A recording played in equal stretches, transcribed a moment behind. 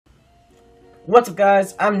What's up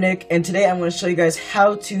guys, I'm Nick, and today I'm going to show you guys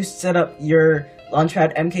how to set up your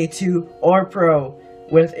Launchpad MK2 or Pro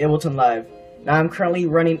with Ableton Live. Now I'm currently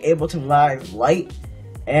running Ableton Live Lite,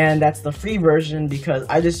 and that's the free version because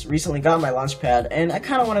I just recently got my Launchpad and I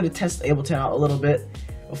kind of wanted to test Ableton out a little bit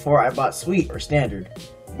before I bought Suite or Standard.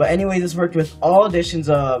 But anyway, this worked with all editions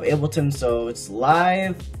of Ableton, so it's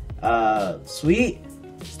Live, Suite,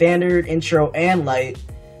 Standard, Intro, and Lite.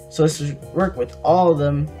 So this should work with all of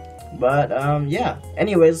them. But yeah,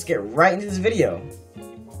 anyways, let's get right into this video.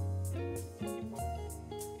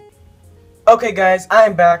 Okay guys, I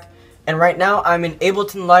am back, and right now I'm in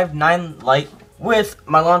Ableton Live 9 Lite with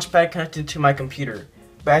my Launchpad connected to my computer.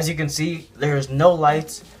 But as you can see, there's no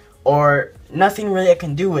lights or nothing really I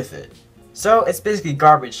can do with it. So it's basically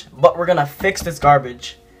garbage, but we're gonna fix this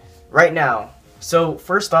garbage right now. So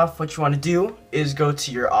first off, what you want to do is go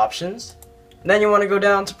to your options, and then you want to go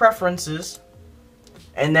down to preferences,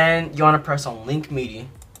 and then you want to press on Link MIDI.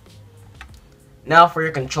 Now for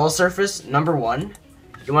your control surface, number 1,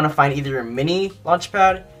 you want to find either your Mini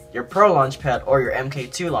Launchpad, your Pro Launchpad, or your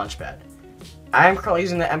MK2 Launchpad. I am currently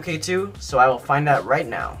using the MK2, so I will find that right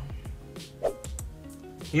now.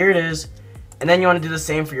 Here it is, and then you want to do the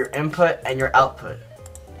same for your input and your output.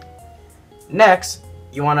 Next,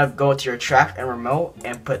 you want to go to your track and remote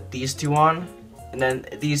and put these two on, and then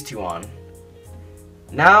these two on.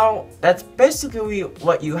 Now, that's basically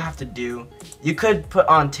what you have to do. You could put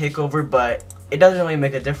on takeover, but it doesn't really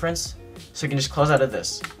make a difference, so you can just close out of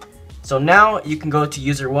this. So now you can go to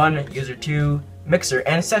user 1, user 2, mixer,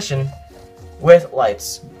 and session with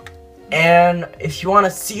lights. And if you want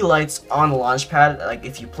to see lights on the Launchpad, like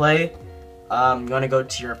if you play, you want to go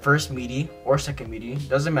to your first MIDI or second MIDI,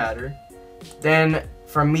 doesn't matter. Then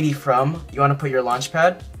from MIDI from, you want to put your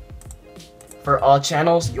Launchpad. For all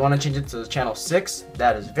channels, you want to change it to channel 6.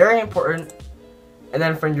 That is very important. And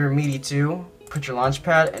then from your MIDI 2, put your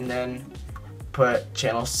Launchpad and then put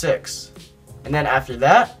channel 6. And then after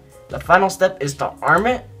that, the final step is to arm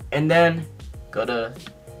it and then go to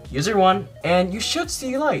user 1 and you should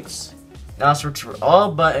see lights. Now this works for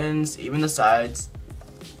all buttons, even the sides.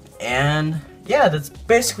 And yeah, that's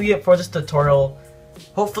basically it for this tutorial.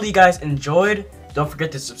 Hopefully you guys enjoyed. Don't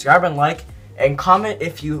forget to subscribe and like. And comment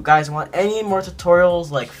if you guys want any more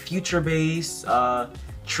tutorials like future bass,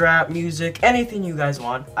 trap music, anything you guys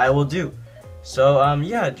want, I will do. So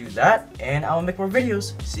yeah, do that and I will make more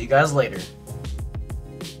videos. See you guys later.